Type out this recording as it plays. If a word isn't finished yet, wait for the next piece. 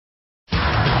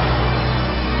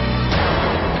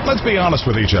Let's be honest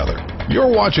with each other.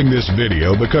 You're watching this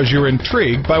video because you're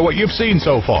intrigued by what you've seen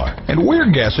so far. And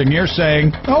we're guessing you're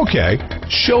saying, okay,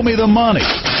 show me the money.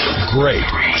 Great.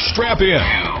 Strap in.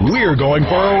 We're going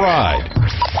for a ride.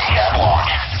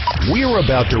 We're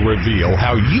about to reveal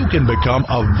how you can become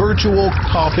a virtual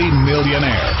coffee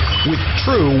millionaire with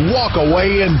true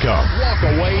walk-away income.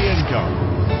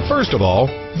 First of all,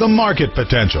 the market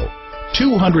potential.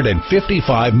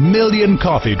 255 million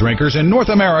coffee drinkers in North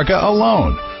America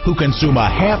alone who consume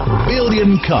 500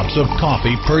 million cups of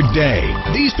coffee per day.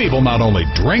 These people not only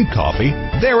drink coffee,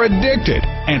 they're addicted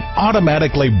and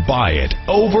automatically buy it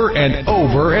over and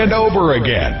over and over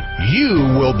again. You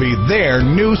will be their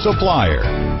new supplier.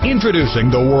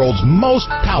 Introducing the world's most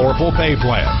powerful pay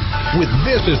plan. With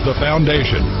this as the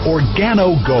foundation,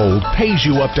 Organogold pays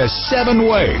you up to 7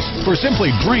 ways for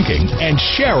simply drinking and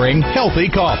sharing healthy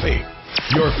coffee.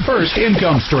 Your first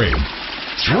income stream.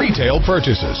 Retail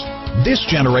purchases. This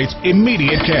generates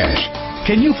immediate cash.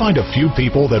 Can you find a few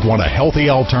people that want a healthy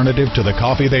alternative to the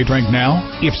coffee they drink now?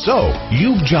 If so,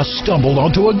 you've just stumbled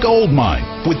onto a gold mine.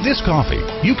 With this coffee,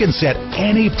 you can set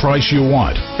any price you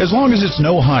want, as long as it's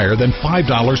no higher than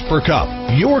 $5 per cup.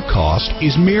 Your cost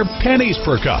is mere pennies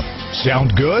per cup.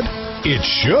 Sound good? It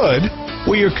should.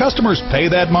 Will your customers pay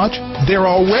that much? They're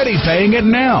already paying it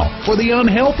now for the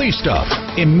unhealthy stuff.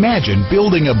 Imagine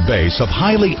building a base of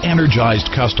highly energized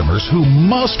customers who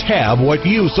must have what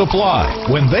you supply.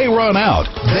 When they run out,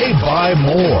 they buy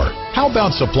more. How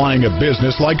about supplying a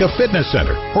business like a fitness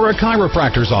center or a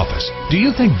chiropractor's office? Do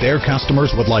you think their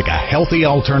customers would like a healthy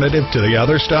alternative to the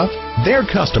other stuff? Their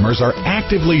customers are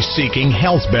actively seeking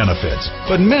health benefits,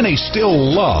 but many still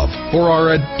love or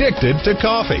are addicted to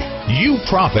coffee. You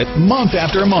profit month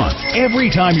after month every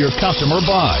time your customer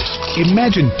buys.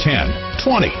 Imagine 10,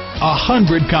 20,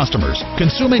 100 customers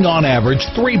consuming on average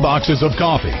 3 boxes of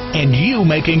coffee, and you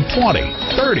making $20,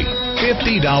 $30,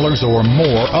 $50 or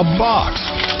more a box.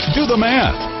 Do the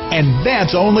math, and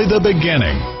that's only the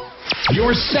beginning.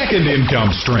 Your second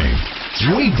income stream,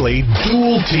 weekly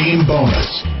dual team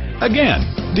bonus. Again,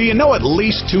 do you know at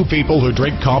least 2 people who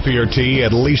drink coffee or tea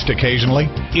at least occasionally?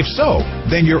 If so,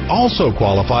 then you're also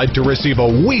qualified to receive a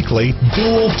weekly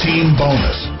dual team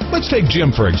bonus. Let's take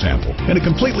Jim, for example, in a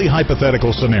completely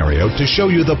hypothetical scenario to show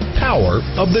you the power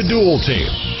of the dual team.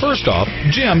 First off,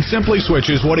 Jim simply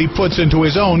switches what he puts into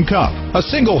his own cup. A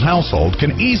single household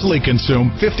can easily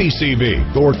consume 50 CV,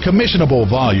 or commissionable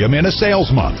volume, in a sales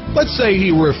month. Let's say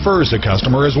he refers a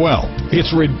customer as well.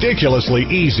 It's ridiculously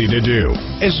easy to do.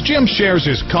 As Jim shares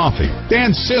his coffee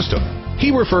and system, he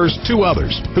refers 2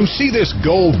 others who see this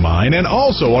gold mine and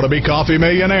also want to be coffee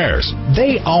millionaires.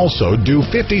 They also do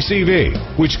 50 CV,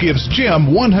 which gives Jim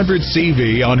 100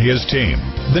 CV on his team.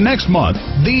 The next month,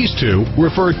 these 2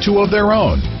 refer 2 of their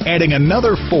own, adding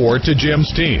another 4 to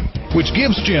Jim's team, which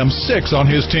gives Jim 6 on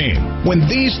his team. When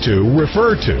these 2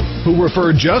 refer 2, who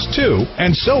refer just 2,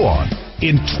 and so on.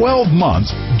 In 12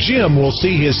 months, Jim will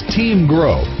see his team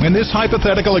grow, in this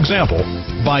hypothetical example,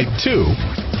 by 2,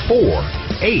 4,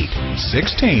 8,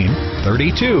 16,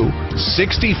 32,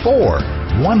 64,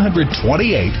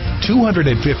 128,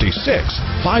 256,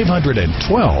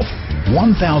 512,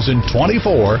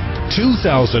 1,024,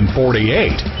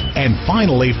 2,048, and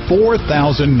finally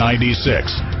 4,096.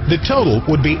 The total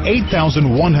would be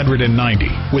 8,190,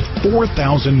 with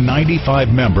 4,095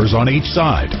 members on each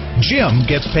side. Jim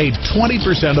gets paid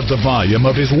 20% of the volume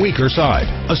of his weaker side,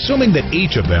 assuming that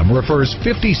each of them refers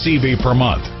 50 CV per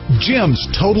month. Jim's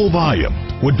total volume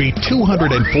would be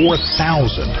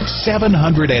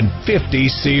 204,750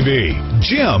 CV.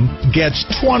 Jim gets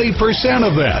 20%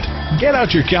 of that. Get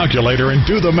out your calculator and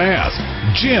do the math.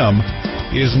 Jim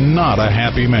is not a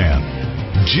happy man.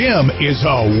 Jim is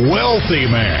a wealthy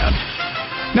man.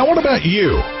 Now what about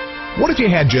you? What if you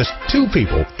had just 2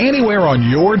 people anywhere on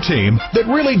your team that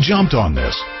really jumped on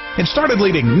this and started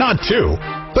leading not 2,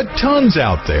 but tons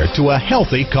out there to a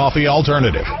healthy coffee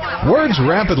alternative? Word's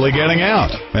rapidly getting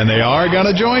out, and they are going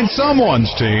to join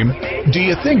someone's team. Do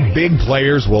you think big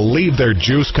players will leave their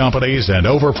juice companies and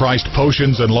overpriced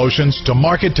potions and lotions to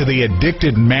market to the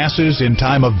addicted masses in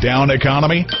time of down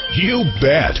economy? You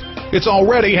bet. It's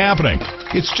already happening.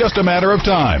 It's just a matter of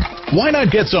time. Why not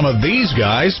get some of these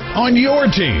guys on your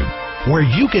team, where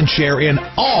you can share in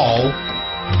all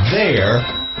their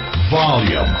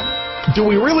volume? Do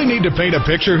we really need to paint a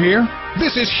picture here?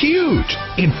 This is huge.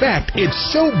 In fact,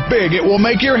 it's so big it will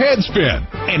make your head spin.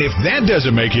 And if that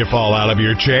doesn't make you fall out of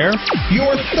your chair,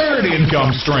 your third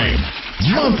income stream,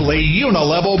 monthly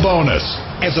unilevel bonus.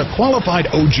 As a qualified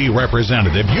OG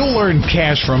representative, you'll earn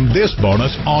cash from this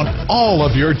bonus on all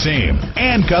of your team,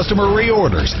 and customer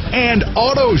reorders, and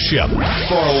auto ship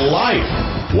for life.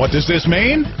 What does this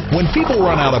mean? When people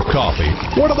run out of coffee,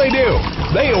 what do?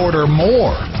 They order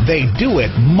more. They do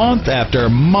it month after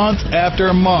month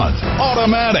after month.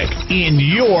 Automatic. In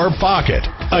your pocket.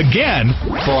 Again,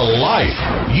 for life.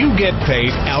 You get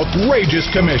paid outrageous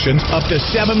commissions up to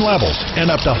 7 levels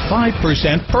and up to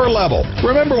 5% per level.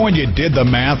 Remember when you did the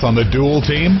math on the dual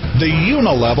team? The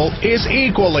unilevel is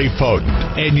equally potent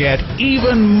and yet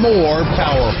even more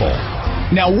powerful.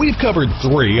 Now, we've covered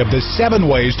 3 of the 7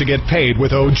 ways to get paid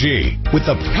with OG. With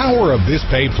the power of this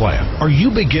pay plan, are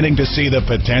you beginning to see the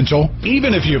potential?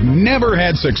 Even if you've never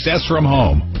had success from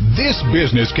home, this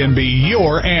business can be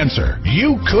your answer.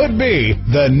 You could be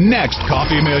the next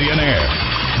coffee millionaire.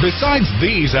 Besides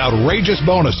these outrageous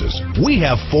bonuses, we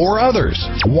have 4 others.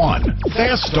 1.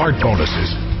 Fast start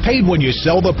bonuses. Paid when you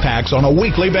sell the packs on a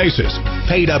weekly basis.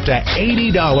 Paid up to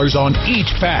 $80 on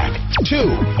each pack. 2.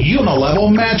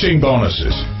 Unilevel matching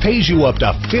bonuses. Pays you up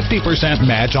to 50%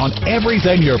 match on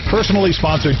everything your personally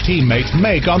sponsored teammates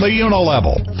make on the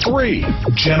Unilevel. 3.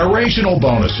 Generational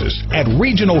bonuses. At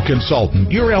Regional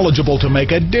Consultant, you're eligible to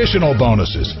make additional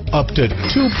bonuses, up to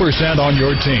 2% on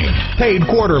your team, paid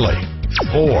quarterly.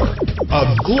 4.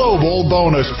 A global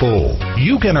bonus pool.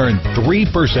 You can earn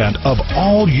 3% of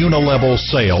all Unilevel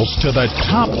sales to the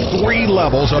top 3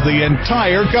 levels of the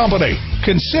entire company.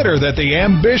 Consider that the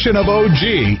ambition of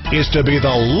OG is to be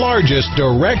the largest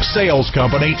direct sales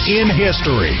company in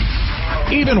history.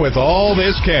 Even with all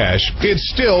this cash,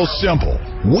 it's still simple.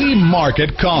 We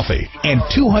market coffee, and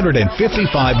 255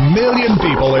 million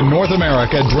people in North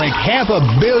America drink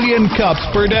 500 million cups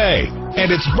per day. And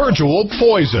it's virtual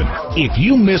poison. If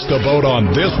you missed the boat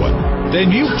on this one, then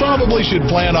you probably should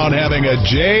plan on having a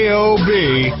JOB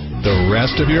the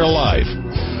rest of your life.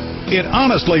 It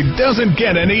honestly doesn't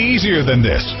get any easier than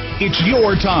this. It's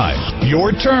your time,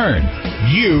 your turn.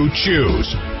 You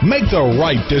choose. Make the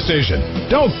right decision.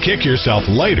 Don't kick yourself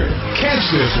later. Catch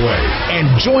this wave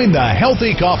and join the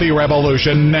healthy coffee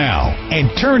revolution now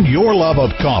and turn your love of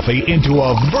coffee into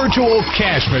a virtual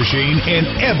cash machine in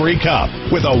every cup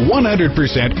with a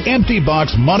 100% empty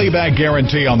box money-back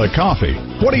guarantee on the coffee.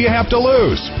 What do you have to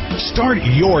lose? Start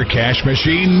your cash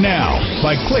machine now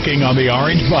by clicking on the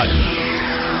orange button.